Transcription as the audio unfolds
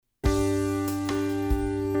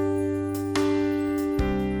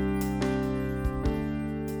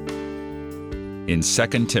In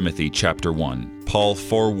 2 Timothy chapter 1, Paul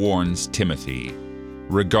forewarns Timothy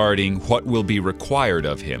regarding what will be required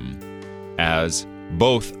of him as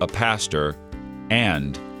both a pastor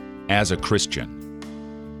and as a Christian.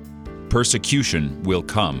 Persecution will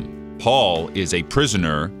come. Paul is a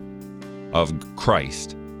prisoner of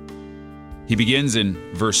Christ. He begins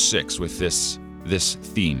in verse 6 with this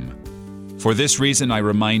theme. For this reason I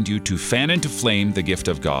remind you to fan into flame the gift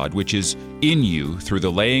of God, which is in you through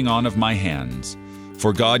the laying on of my hands.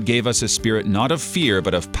 For God gave us a spirit not of fear,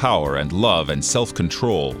 but of power and love and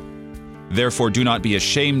self-control. Therefore do not be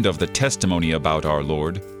ashamed of the testimony about our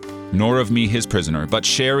Lord, nor of me his prisoner, but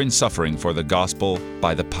share in suffering for the gospel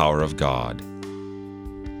by the power of God.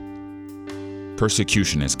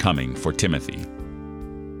 Persecution is coming for Timothy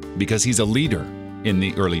because he's a leader in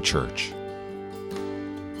the early church.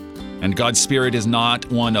 And God's Spirit is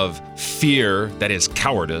not one of fear, that is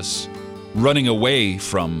cowardice, running away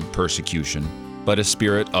from persecution, but a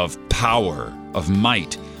spirit of power, of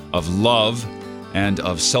might, of love, and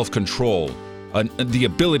of self-control, the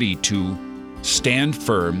ability to stand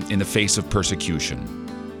firm in the face of persecution.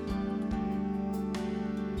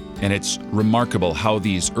 And it's remarkable how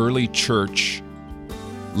these early church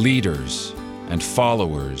leaders and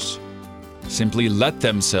followers simply let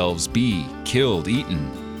themselves be killed,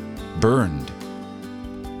 eaten, burned,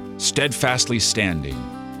 steadfastly standing.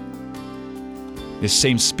 This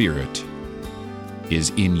same Spirit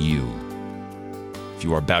is in you. If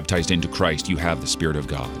you are baptized into Christ, you have the Spirit of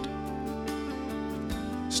God.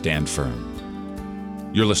 Stand firm.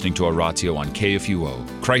 You're listening to Oratio on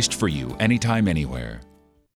KFUO, Christ for you, anytime, anywhere.